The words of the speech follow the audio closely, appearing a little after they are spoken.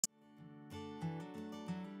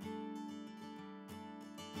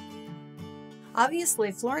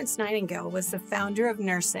Obviously, Florence Nightingale was the founder of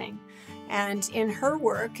nursing, and in her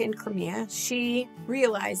work in Crimea, she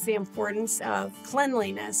realized the importance of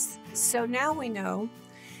cleanliness. So now we know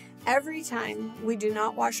every time we do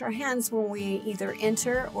not wash our hands when we either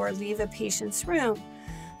enter or leave a patient's room,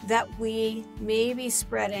 that we may be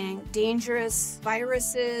spreading dangerous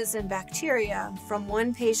viruses and bacteria from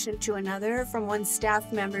one patient to another, from one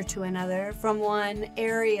staff member to another, from one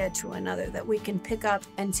area to another, that we can pick up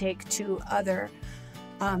and take to other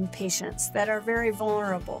patients that are very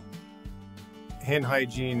vulnerable. Hand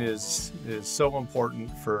hygiene is so important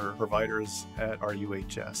for providers at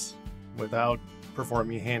RUHS. Without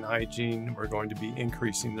performing hand hygiene, we're going to be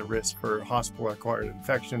increasing the risk for hospital-acquired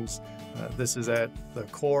infections. This is at the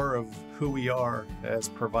core of who we are as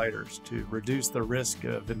providers, to reduce the risk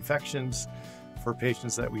of infections for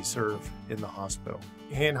patients that we serve in the hospital.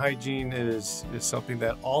 Hand hygiene is something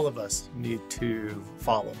that all of us need to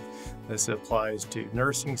follow. This applies to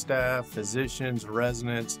nursing staff, physicians,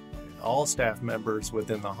 residents, all staff members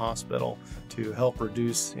within the hospital to help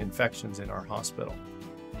reduce infections in our hospital.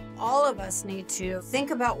 All of us need to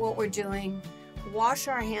think about what we're doing, wash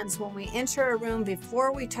our hands when we enter a room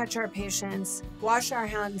before we touch our patients, wash our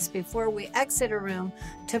hands before we exit a room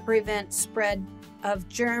to prevent spread of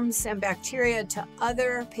germs and bacteria to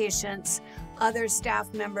other patients, other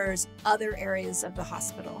staff members, other areas of the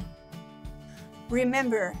hospital.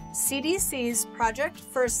 Remember, CDC's Project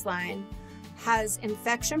Firstline has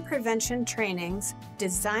infection prevention trainings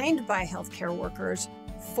designed by healthcare workers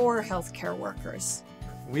for healthcare workers.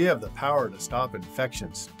 We have the power to stop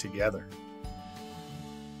infections together.